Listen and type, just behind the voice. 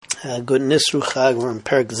Good Nisru Chag. We're in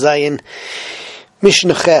Perek Zayin,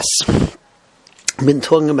 Mishnah Ches. Been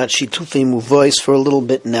talking about Shitufei Muvois for a little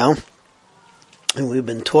bit now, and we've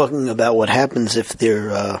been talking about what happens if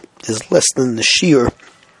there is less than the shear.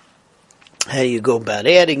 How you go about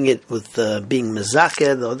adding it with being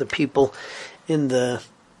mezakeh, the other people in the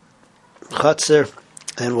Chatzar,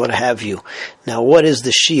 and what have you. Now, what is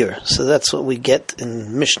the shear? So that's what we get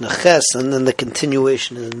in Mishnah Ches, and then the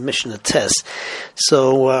continuation in Mishnah Tes.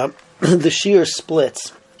 So the shear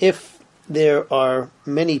splits. If there are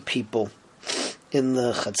many people in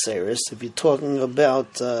the Chatzeris, if you're talking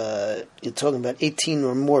about 18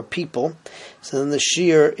 or more people, so then the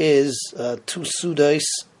shear is 2 sudais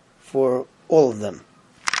for all of them.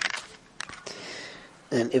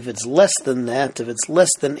 And if it's less than that, if it's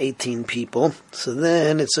less than 18 people, so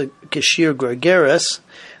then it's a Kashir Gregeres,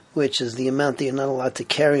 which is the amount that you're not allowed to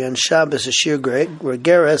carry on Shabbos, a Shir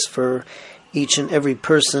Gregeres for each and every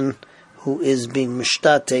person who is being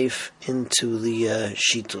mishtatef into the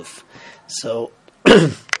Shituf. So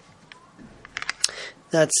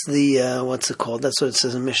that's the, what's it called? That's what it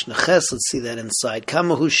says in Mishnah Ches. Let's see that inside.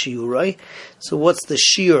 Kamahu shiurai. So what's the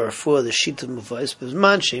shiur for the Shituf Muvais?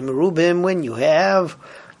 Bizman Shem Merubim, when you have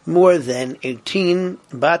more than 18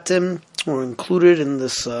 batim or included in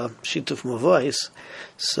this Shituf Muvais.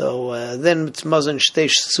 So then it's Mazan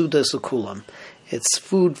Shtesh Sudas Ukulam. It's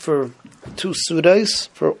food for 2 sudas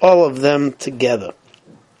for all of them together.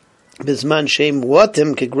 Bizman Shem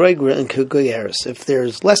Watim Kegregra and Kegoyeris. If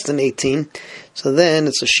there's less than 18, so then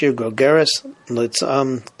it's a Shir Grogeris,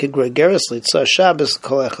 Kegregeris, Litzah Shabbos,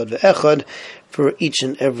 Kol Echad Ve'echad, for each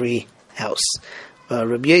and every house.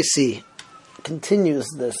 Rabbi Yossi continues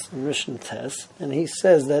this in Mishnah Tes, and he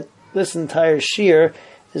says that this entire Shir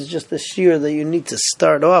is just the Shir that you need to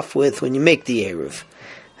start off with when you make the Eruv.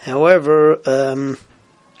 However,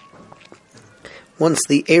 once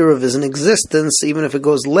the Eruv is in existence, even if it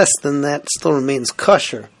goes less than that, it still remains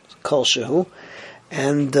kosher, kol shehu.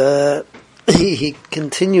 And he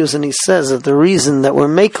continues and he says that the reason that we're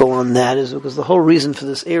meko on that is because the whole reason for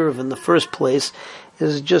this Eruv in the first place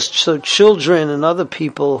is just so children and other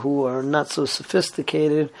people who are not so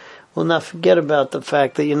sophisticated will not forget about the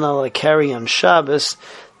fact that you're not allowed to carry on Shabbos.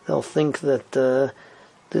 They'll think that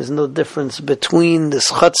there's no difference between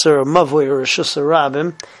this Chatzar or Mavoi or Rishus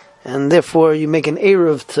Rabim, and therefore you make an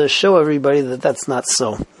Eruv to show everybody that that's not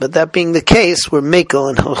so. But that being the case, we're Mekel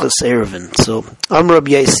and Hilchos Eruvin. So,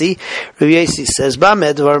 Rabbi Yossi says,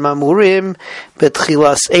 Ba'med var mamurim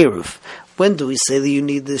betchilas Eruv. When do we say that you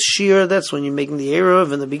need this shear? That's when you're making the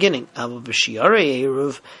Eruv in the beginning.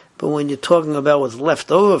 But when you're talking about what's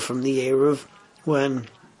left over from the Eruv, when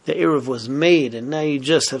the Eruv was made and now you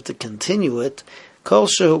just have to continue it, kol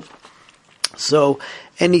shehu. So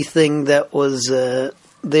anything that was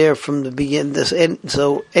there from the beginning,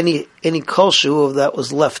 so any kol shehu of that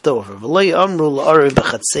was left over. Why?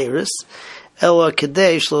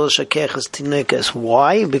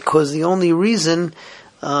 Because the only reason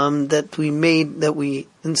that we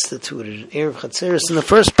instituted Erev Chatzeris in the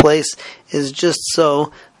first place is just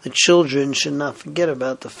so the children should not forget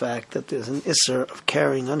about the fact that there's an Isser of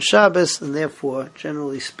carrying on Shabbos, and therefore,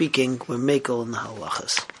 generally speaking, we're Mekel in the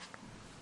halachas.